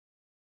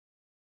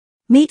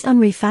Meet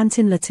Henri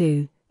Fantin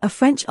Latou, a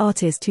French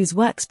artist whose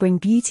works bring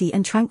beauty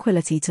and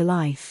tranquility to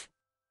life.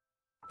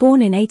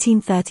 Born in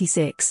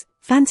 1836,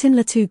 Fantin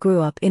Latou grew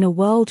up in a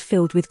world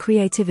filled with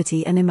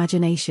creativity and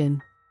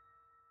imagination.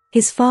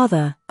 His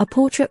father, a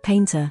portrait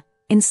painter,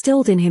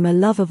 instilled in him a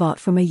love of art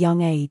from a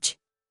young age.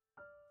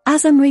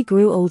 As Henri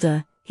grew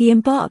older, he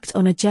embarked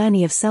on a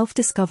journey of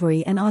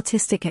self-discovery and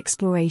artistic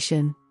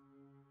exploration.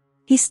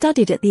 He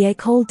studied at the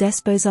École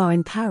des Beaux-Arts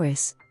in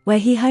Paris, where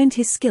he honed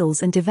his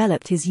skills and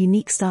developed his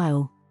unique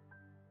style.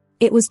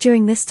 It was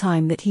during this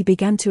time that he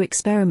began to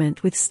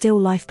experiment with still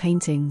life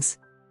paintings.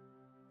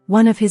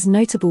 One of his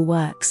notable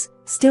works,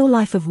 Still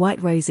Life of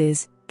White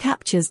Roses,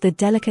 captures the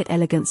delicate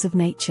elegance of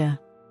nature.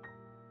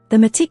 The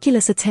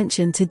meticulous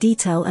attention to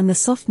detail and the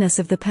softness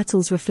of the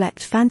petals reflect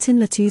Fantin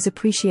Latou's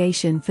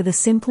appreciation for the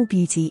simple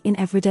beauty in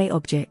everyday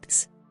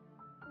objects.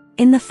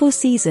 In the 4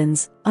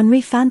 seasons,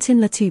 Henri Fantin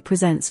Latou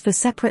presents 4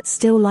 separate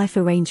still life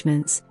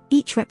arrangements,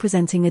 each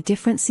representing a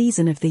different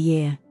season of the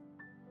year.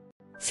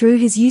 Through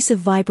his use of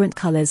vibrant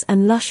colors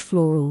and lush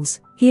florals,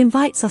 he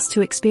invites us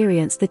to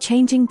experience the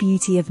changing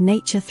beauty of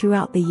nature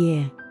throughout the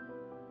year.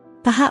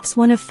 Perhaps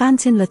one of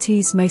Fantin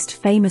Latou's most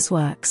famous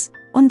works,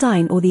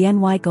 Ondine or the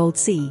NY Gold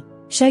Sea,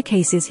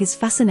 showcases his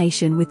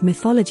fascination with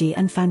mythology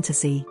and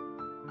fantasy.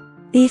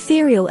 The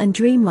ethereal and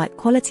dreamlike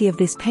quality of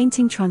this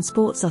painting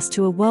transports us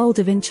to a world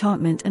of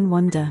enchantment and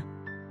wonder.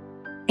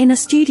 In a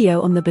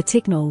studio on the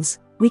Batignolles,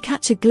 we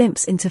catch a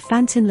glimpse into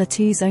Fantin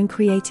Latou's own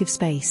creative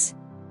space.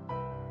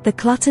 The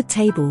cluttered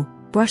table,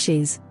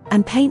 brushes,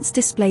 and paints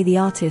display the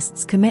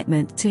artist's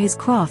commitment to his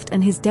craft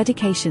and his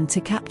dedication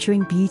to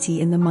capturing beauty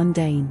in the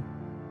mundane.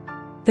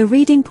 The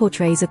reading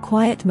portrays a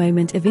quiet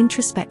moment of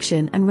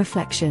introspection and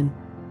reflection.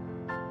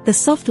 The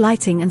soft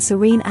lighting and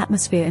serene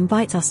atmosphere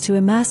invite us to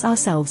immerse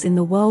ourselves in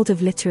the world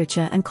of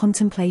literature and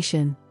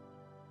contemplation.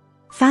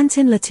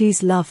 Fantin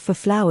Latou's love for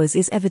flowers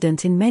is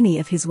evident in many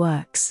of his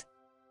works.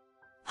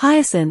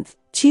 Hyacinth,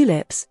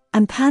 Tulips,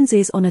 and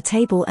Pansies on a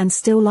table and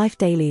still life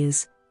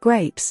Dahlias,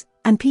 grapes,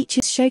 and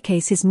peaches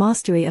showcase his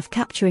mastery of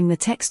capturing the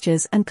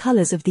textures and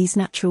colors of these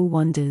natural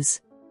wonders.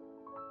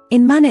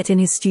 In Manet In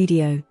His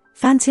Studio,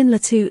 Fantin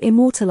Latou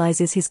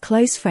immortalizes his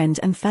close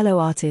friend and fellow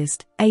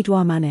artist,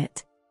 Edouard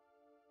Manet.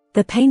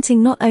 The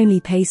painting not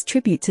only pays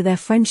tribute to their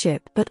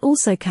friendship but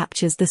also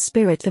captures the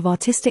spirit of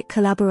artistic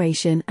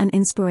collaboration and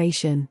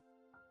inspiration.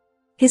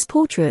 His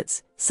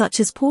portraits,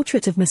 such as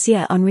Portrait of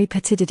Monsieur Henri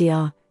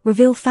Petitdidier,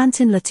 reveal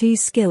Fantin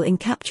Latou's skill in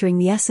capturing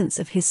the essence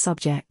of his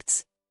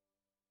subjects.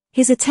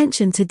 His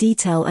attention to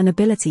detail and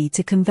ability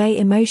to convey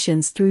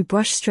emotions through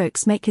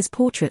brushstrokes make his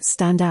portraits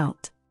stand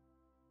out.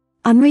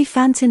 Henri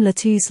Fantin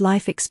Latou's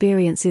life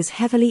experiences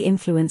heavily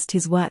influenced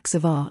his works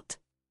of art.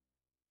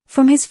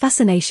 From his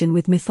fascination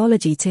with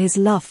mythology to his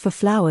love for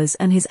flowers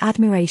and his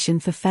admiration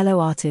for fellow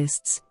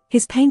artists,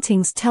 his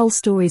paintings tell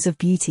stories of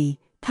beauty,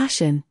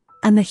 passion,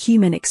 and the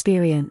human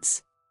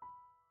experience.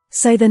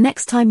 So the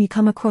next time you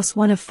come across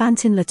one of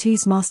Fantin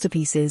Latou's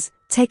masterpieces,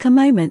 take a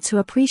moment to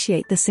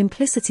appreciate the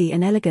simplicity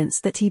and elegance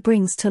that he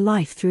brings to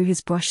life through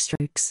his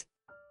brushstrokes.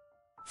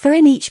 For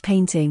in each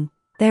painting,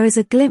 there is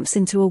a glimpse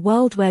into a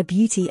world where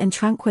beauty and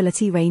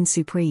tranquility reign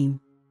supreme.